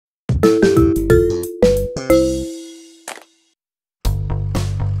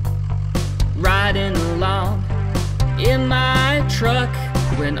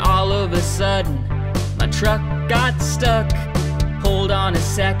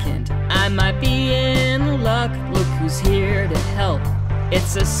second, I might be in luck. Look who's here to help.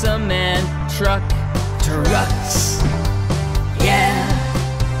 It's a cement truck. Trucks, yeah.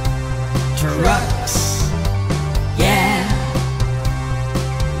 Trucks, yeah.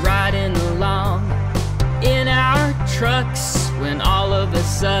 Riding along in our trucks when all of a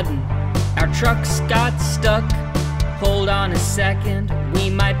sudden our trucks got stuck. Hold on a second, we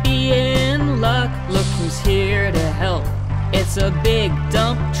might be in luck. Look who's here to help. It's a big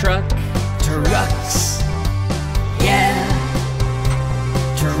dump truck. Trucks, yeah.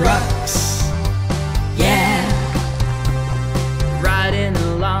 Trucks, yeah. Riding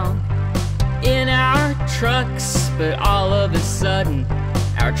along in our trucks, but all of a sudden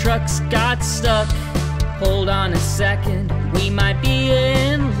our trucks got stuck. Hold on a second, we might be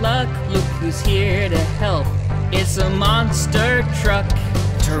in luck. Look who's here to help. It's a monster truck.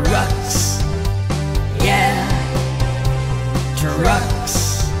 Trucks, yeah. Trucks.